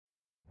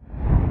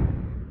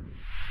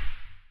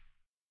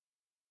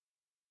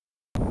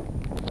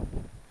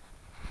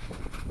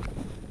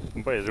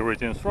Best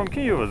greetings from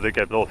Kiev, the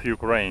capital of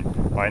Ukraine.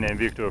 My name is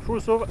Viktor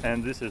Fursov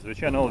and this is the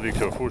channel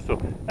Viktor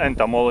Fursov,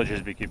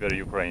 Entomologist, Beekeeper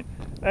Ukraine.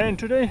 And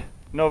today,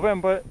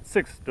 November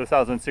 6,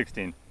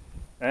 2016.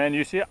 And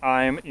you see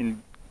I'm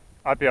in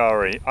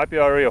apiary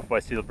of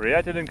Vasyl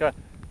Priyatelenko,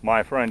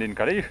 my friend in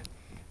Kiev,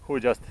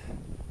 who just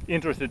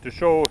interested to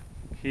show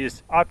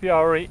his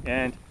apiary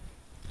and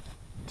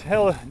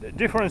tell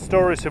different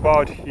stories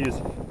about his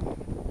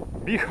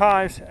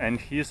beehives and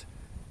his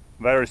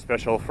very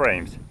special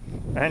frames.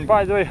 And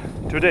by the way,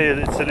 today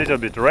it's a little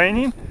bit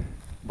raining,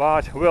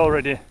 but we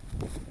already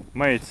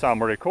made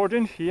some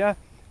recording here,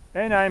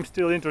 and I'm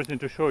still interested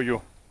to show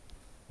you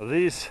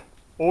this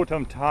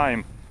autumn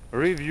time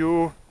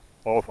review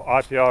of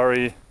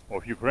apiary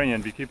of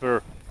Ukrainian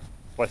beekeeper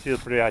Vasyl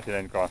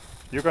Priyatelenko.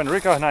 You can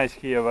recognize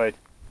here that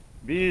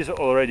bees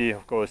already,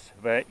 of course,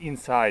 were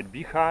inside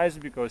beehives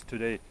because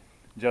today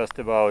just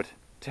about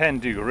 10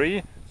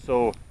 degrees,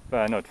 so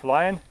they're not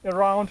flying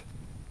around.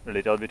 A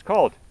little bit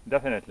cold,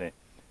 definitely.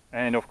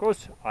 And of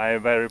course,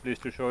 I'm very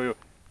pleased to show you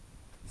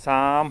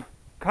some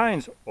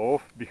kinds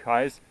of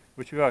beehives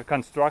which were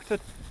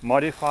constructed,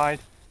 modified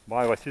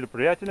by Vasyl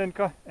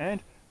Priyatelenko, and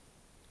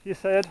he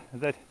said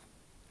that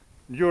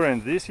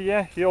during this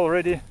year he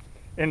already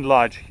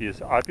enlarged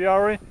his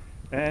apiary,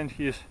 and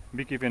his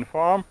beekeeping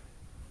farm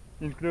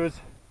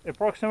includes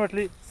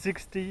approximately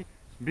 60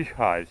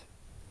 beehives.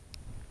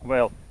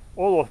 Well,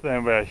 all of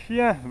them were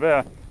here,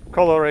 were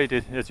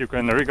colorated, as you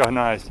can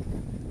recognize.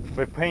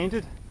 We're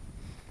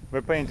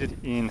painted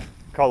in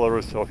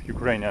colors of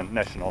Ukrainian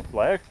national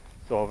flag,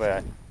 so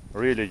they're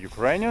really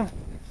Ukrainian,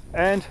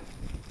 and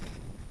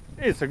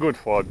it's good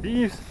for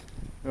bees,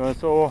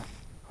 so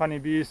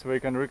honeybees, we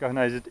can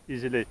recognize it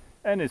easily,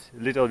 and it's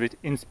a little bit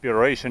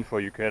inspiration for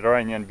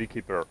Ukrainian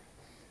beekeeper.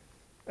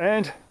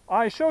 And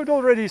I showed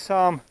already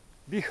some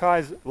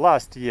beehives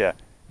last year,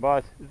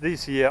 but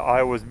this year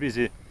I was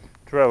busy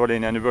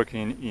traveling and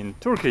working in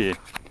Turkey,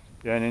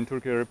 and in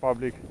Turkey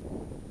Republic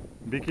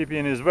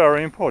beekeeping is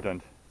very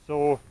important.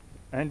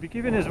 And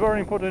beekeeping is very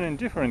important in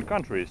different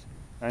countries.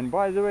 And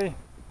by the way,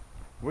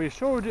 we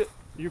showed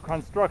you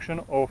construction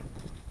of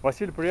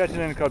Vasyl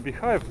Priyatelenko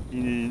beehive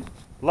in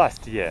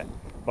last year.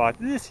 But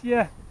this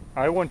year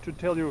I want to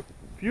tell you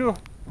few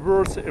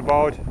words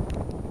about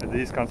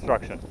this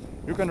construction.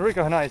 You can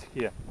recognize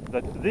here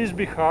that this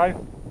beehive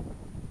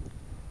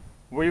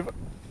with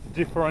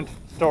different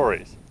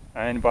stories.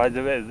 And by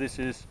the way, this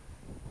is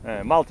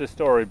a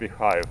multi-story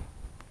beehive.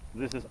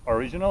 This is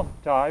original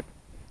type,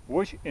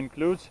 which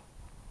includes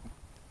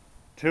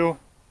 2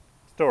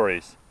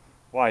 stories.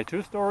 Why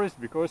 2 stories?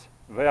 Because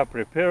they are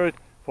prepared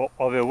for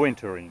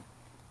overwintering.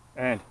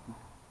 And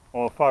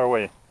far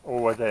away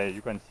over there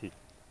you can see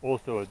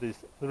also these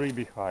 3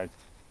 beehives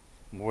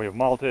with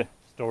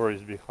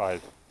multi-stories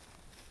beehives.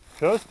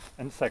 First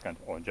and second,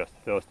 or just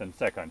first and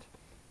second.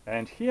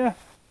 And here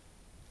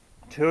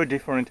 2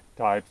 different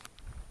types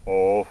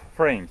of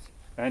frames.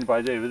 And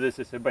by the way, this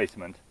is a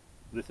basement.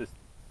 This is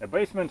a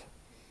basement,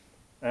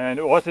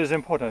 and what is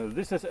important,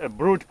 this is a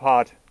brood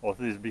part of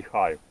this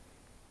beehive.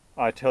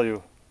 I tell you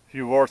a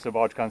few words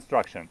about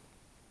construction.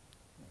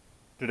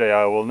 Today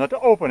I will not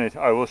open it,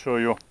 I will show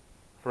you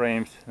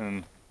frames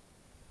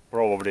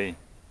probably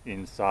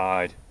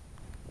inside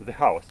the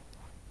house.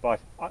 But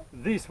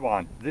this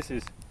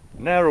is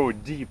narrow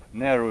deep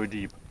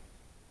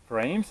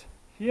frames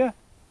here,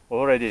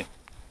 already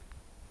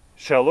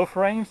shallow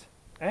frames.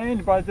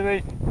 And by the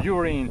way,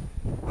 during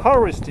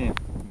harvesting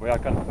we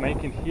are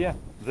making here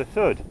the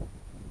third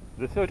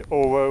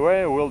over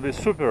there will be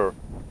super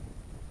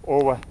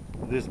over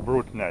this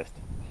brood nest.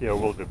 Here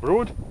will be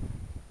brood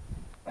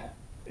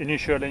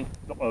initially,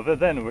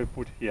 then we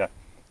put here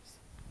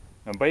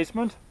a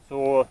basement,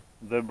 so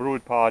the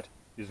brood part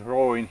is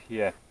growing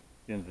here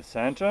in the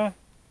center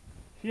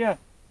here,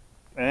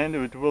 and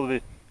it will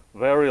be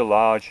very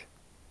large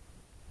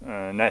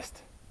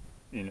nest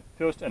in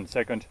first and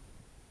second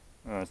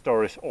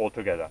stories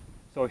altogether.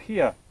 So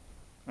here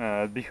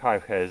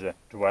beehive has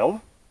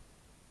 12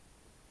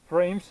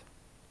 frames,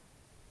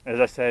 as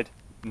I said,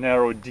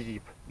 narrow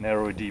deep.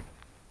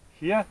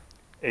 Here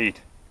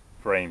 8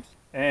 frames,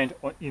 and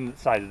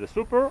inside the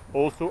super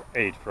also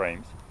 8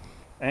 frames.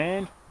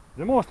 And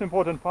the most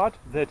important part,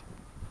 that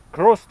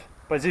crossed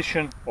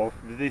position of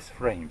these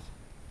frames.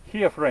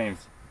 Here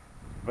frames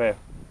were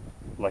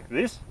like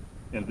this,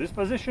 in this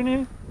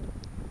positioning,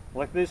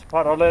 like this,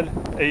 parallel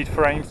 8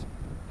 frames.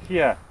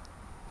 Here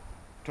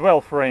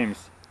 12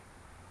 frames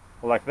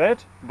like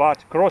that,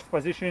 but cross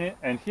positioning,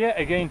 and here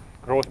again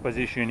cross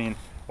positioning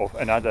of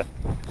another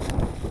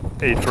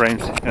 8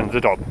 frames in the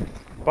top.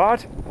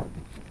 But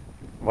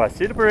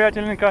Vasyl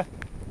Priyatelenko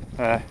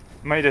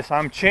made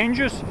some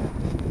changes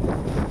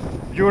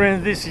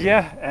during this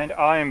year, and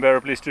I am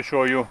very pleased to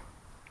show you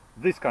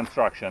this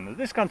construction.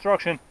 This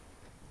construction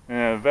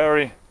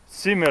very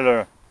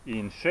similar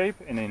in shape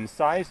and in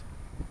size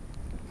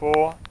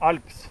for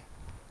Alps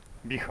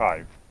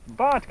beehive,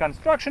 but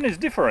construction is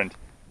different.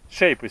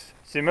 Shape is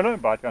similar,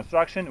 but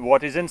construction,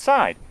 what is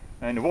inside,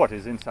 and what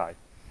is inside.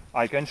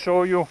 I can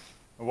show you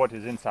what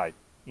is inside.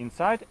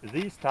 Inside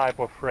these type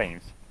of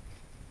frames.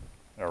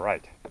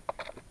 Alright.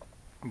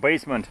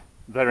 Basement,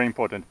 very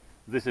important.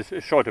 This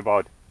is short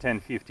about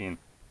 10-15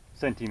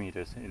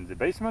 centimeters in the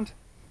basement.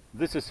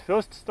 This is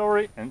first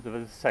story and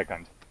the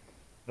second.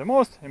 The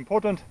most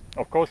important,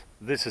 of course,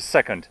 this is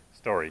second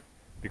story,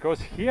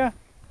 because here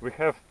we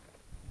have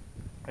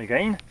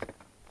again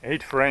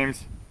 8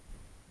 frames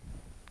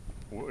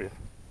with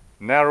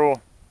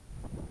narrow,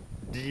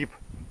 deep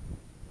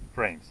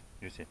frames.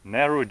 You see,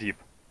 narrow, deep,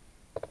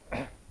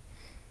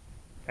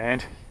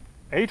 and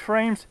 8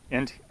 frames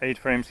and 8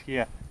 frames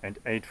here and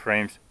 8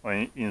 frames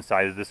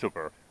inside the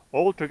super.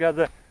 All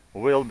together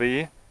will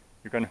be,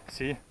 you can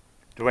see,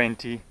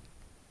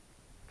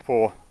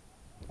 24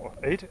 or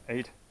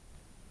 8,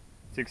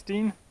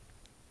 16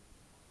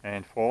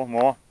 and 4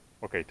 more.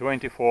 Okay,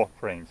 24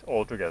 frames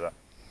all together.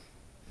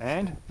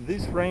 And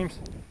these frames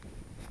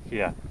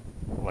here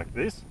like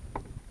this,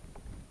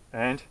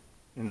 and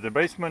in the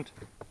basement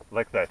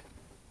like that.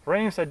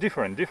 Frames are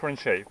different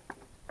shape,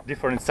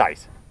 different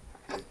size.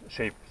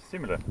 Shape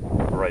similar,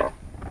 right?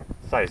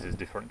 Size is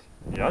different.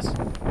 Yes,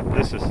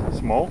 this is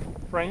small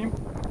frame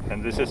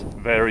and this is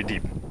very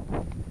deep,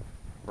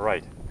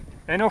 right?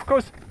 And of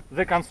course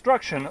the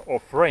construction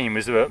of frame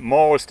is the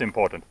most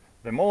important.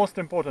 The most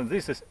important,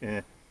 this is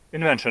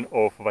invention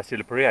of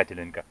Vasyl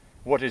Priyatelenko.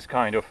 What is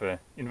kind of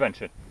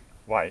invention?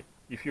 Why?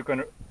 If you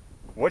can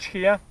watch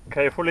here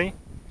carefully,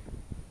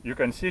 you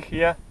can see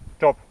here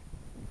top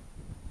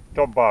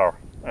bar,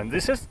 and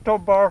this is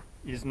top bar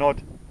is not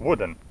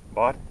wooden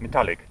but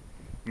metallic,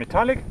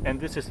 and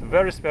this is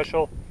very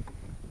special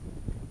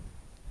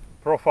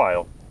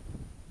profile,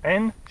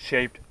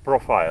 N-shaped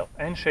profile.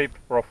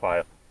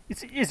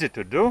 It's easy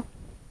to do.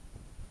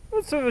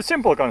 It's a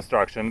simple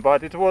construction,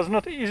 but it was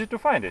not easy to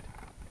find it.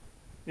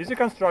 Easy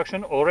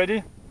construction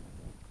already.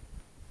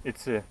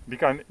 It's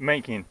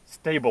making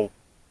stable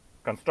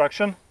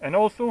construction, and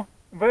also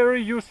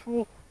very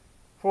useful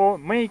for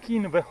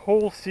making the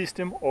whole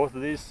system of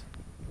this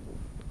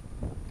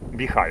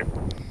beehive.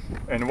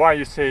 And why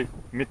you say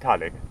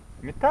metallic?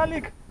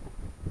 Metallic,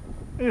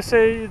 you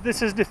say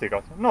this is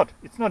difficult.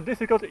 It's not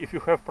difficult if you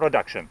have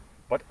production.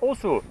 But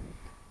also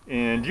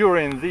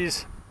during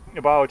these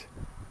about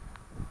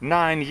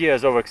 9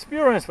 years of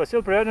experience,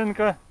 Vasyl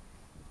Priyatelenko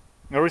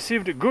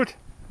received good,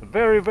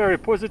 very, very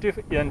positive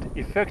and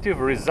effective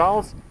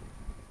results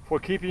for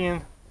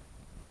keeping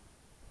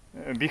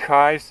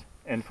beehives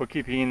and for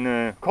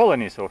keeping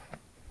colonies of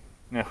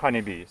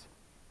honeybees.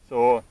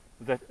 So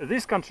that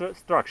this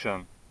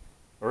construction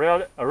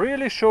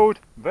really showed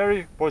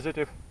very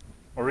positive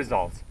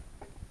results.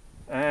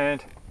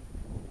 And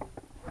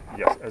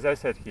yes, as I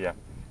said here,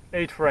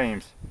 8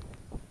 frames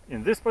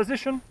in this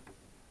position.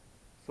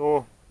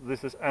 So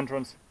this is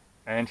entrance,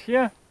 and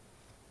here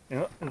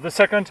in the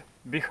second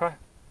beehive,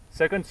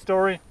 second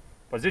story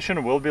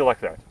position will be like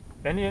that.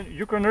 And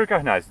you can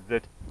recognize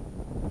that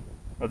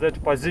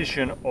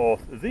position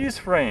of this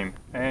frame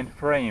and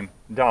frame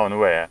down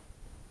where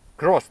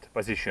crossed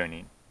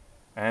positioning,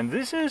 and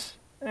this is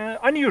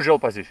unusual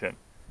position.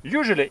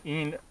 Usually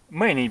in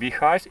many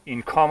beehives,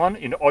 in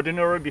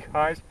ordinary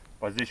beehives,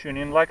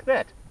 positioning like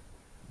that.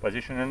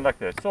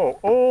 So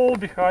all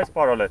beehives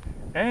parallel,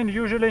 and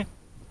usually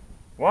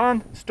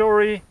one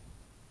story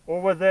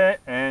over there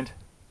and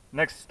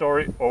next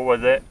story over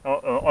there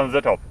on the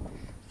top.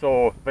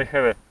 So they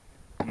have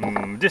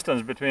a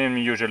distance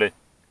usually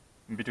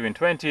between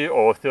 20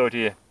 or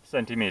 30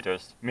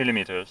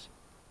 millimeters,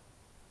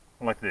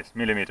 like this,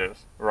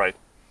 millimeters, right?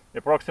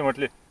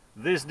 Approximately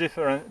this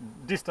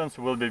different distance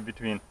will be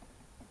between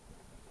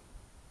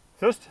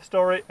first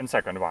story and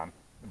second one.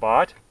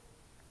 But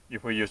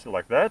if we use it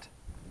like that,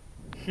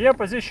 here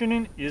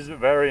positioning is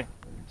very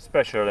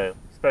special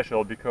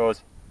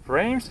because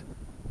frames,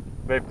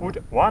 they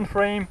put one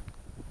frame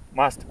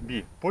must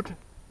be put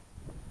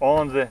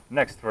on the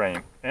next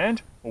frame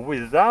and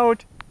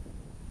without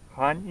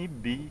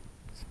honeybee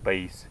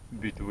space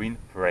between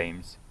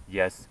frames.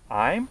 Yes,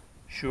 I'm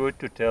sure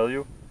to tell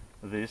you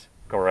this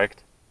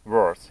correct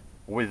words.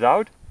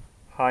 Without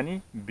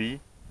honeybee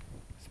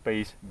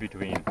space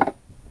between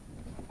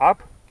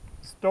up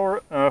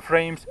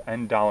frames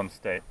and down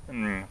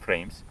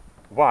frames.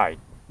 Why?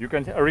 You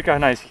can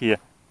recognize here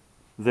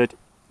that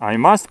I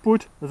must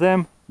put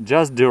them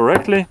just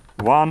directly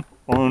one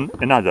on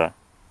another.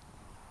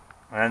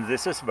 And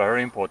this is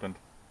very important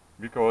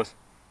because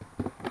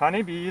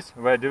honeybees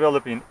were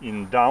developing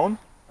in down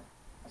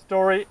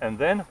story and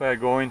then we're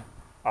going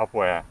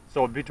upward.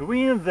 So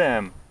between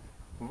them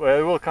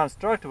we will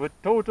construct with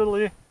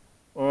totally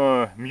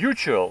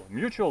mutual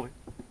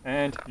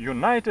and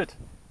united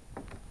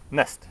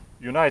nest,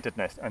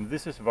 and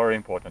this is very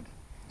important.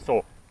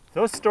 So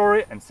first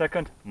story and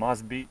second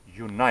must be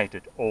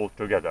united all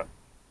together,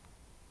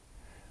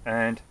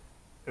 and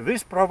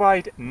this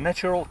provide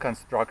natural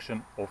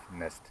construction of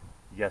nest.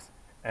 Yes,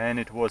 and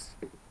it was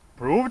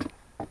proved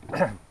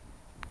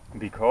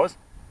because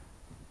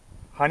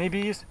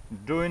honeybees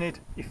doing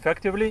it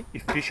effectively,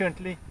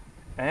 efficiently,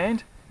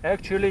 and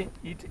actually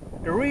it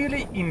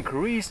really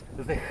increased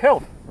the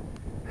health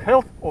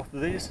of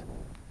this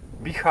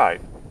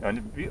beehive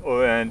and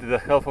the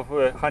health of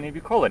a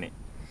honeybee colony.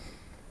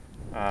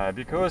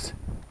 because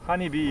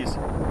honeybees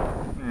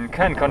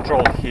can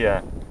control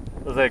here.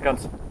 They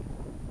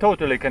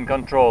totally can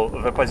control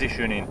the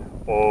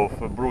positioning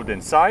of brood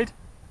inside,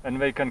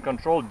 and they can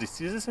control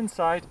diseases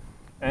inside,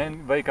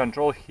 and they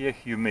control here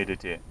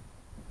humidity.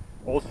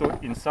 Also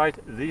inside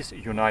this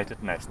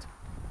united nest,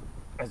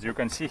 as you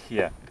can see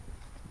here,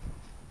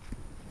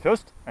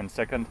 first and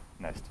second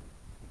nest.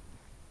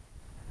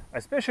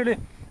 Especially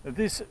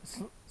this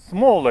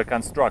smaller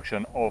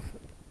construction of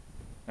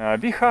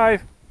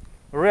beehive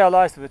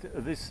realized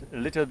that this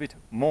little bit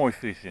more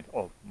efficient,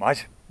 or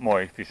much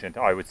more efficient,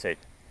 I would say,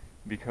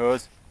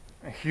 because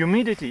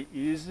humidity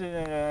is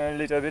a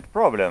little bit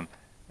problem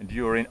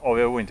during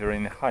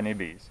overwintering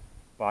honeybees.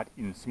 But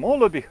in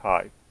smaller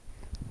beehive,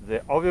 the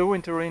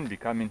overwintering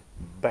becoming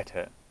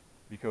better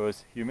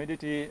because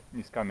humidity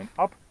is coming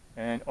up,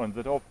 and on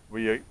the top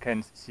we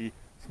can see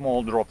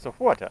small drops of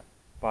water.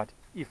 But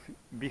if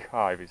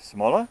beehive is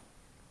smaller,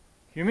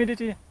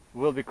 humidity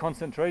will be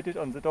concentrated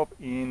on the top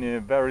in a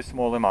very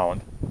small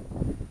amount.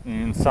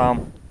 In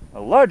some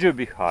larger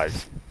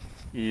beehives,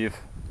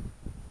 if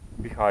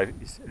beehive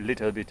is a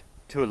little bit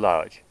too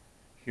large,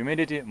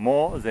 humidity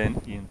more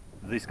than in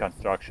this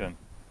construction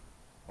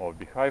of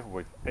beehive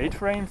with 8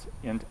 frames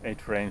and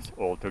 8 frames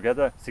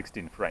altogether,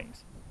 16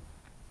 frames.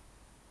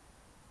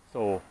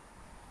 So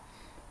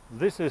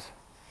this is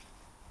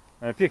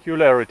a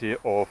peculiarity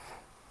of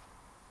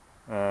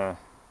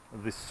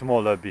this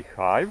smaller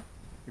beehive.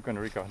 You can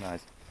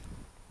recognize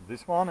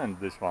this one and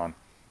this one,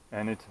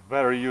 and it's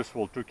very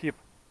useful to keep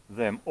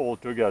them all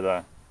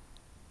together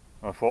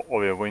for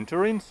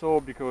overwintering. So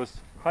because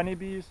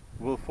honeybees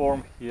will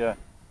form here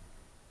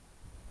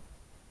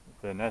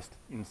the nest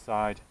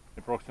inside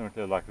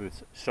approximately like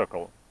this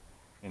circle.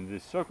 In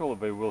this circle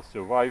they will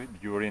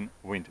survive during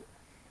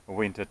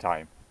winter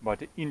time.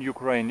 But in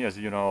Ukraine, as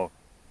you know,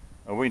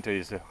 winter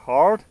is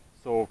hard,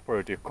 so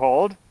pretty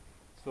cold,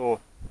 so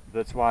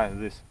that's why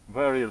this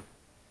very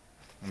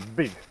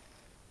big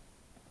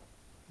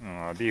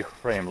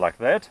frame like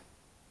that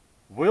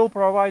will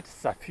provide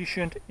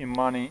sufficient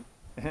money,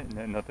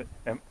 not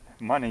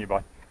money,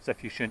 but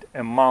sufficient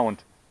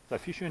amount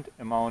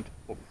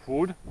of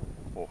food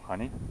or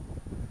honey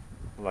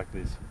like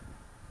this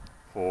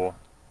for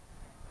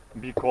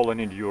bee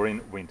colony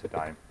during winter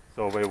time.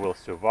 So they will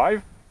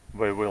survive,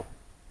 they will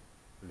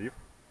live,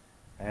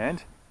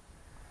 and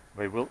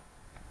they will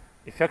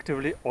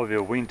effectively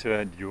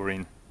overwinter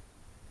during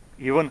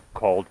even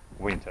cold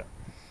winter.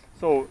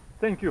 So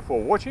thank you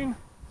for watching.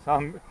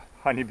 Some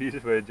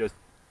honeybees were just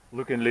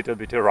looking a little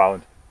bit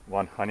around.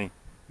 One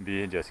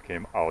honeybee just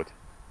came out.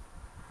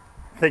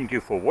 Thank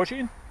you for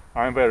watching.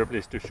 I'm very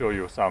pleased to show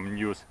you some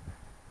news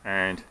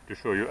and to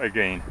show you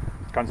again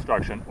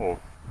construction of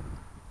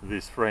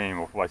this frame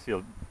of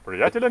Vasyl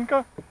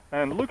Priyatelenko,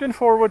 and looking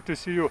forward to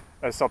see you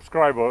as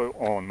subscriber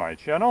on my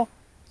channel.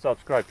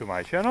 Subscribe to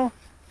my channel,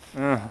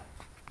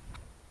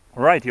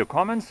 write your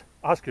comments,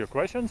 ask your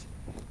questions,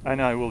 and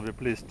I will be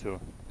pleased to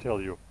tell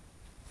you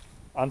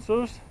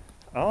answers.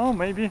 Or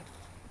maybe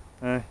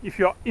if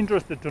you are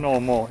interested to know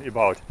more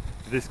about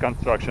this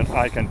construction,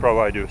 I can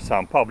provide you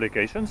some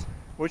publications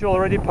which are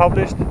already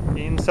published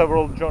in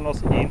several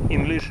journals in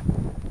English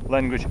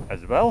language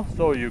as well,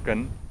 so you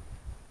can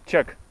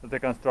check the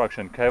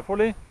construction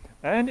carefully,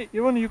 and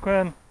even you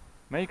can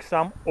make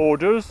some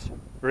orders,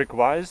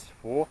 requests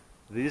for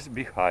these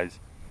beehives.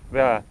 They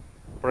are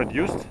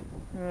produced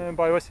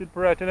by Vasyl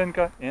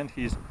Priyatelenko, and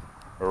he's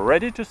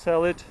ready to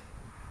sell it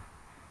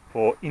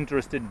for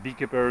interested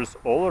beekeepers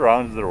all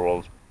around the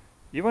world,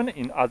 even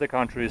in other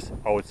countries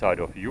outside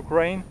of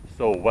Ukraine.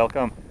 So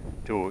welcome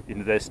to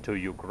invest to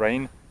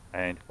Ukraine,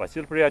 and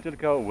Vasyl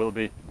Priyatelenko will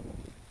be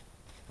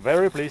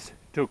very pleased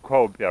to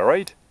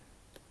cooperate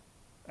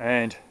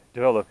and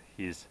develop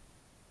his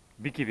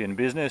beekeeping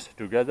business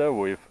together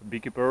with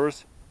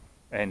beekeepers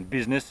and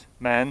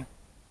businessmen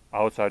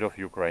outside of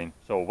Ukraine.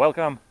 So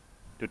welcome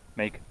to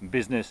make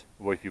business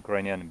with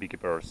Ukrainian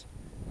beekeepers.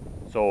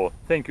 So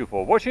thank you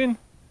for watching.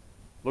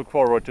 Look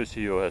forward to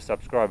see you as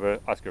subscriber,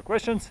 ask your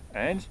questions,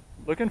 and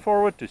looking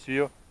forward to see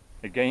you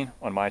again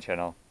on my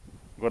channel.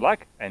 Good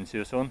luck and see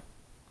you soon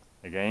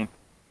again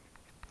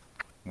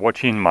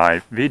watching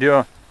my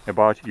video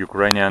about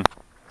Ukrainian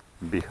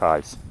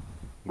beehives.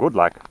 Good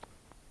luck.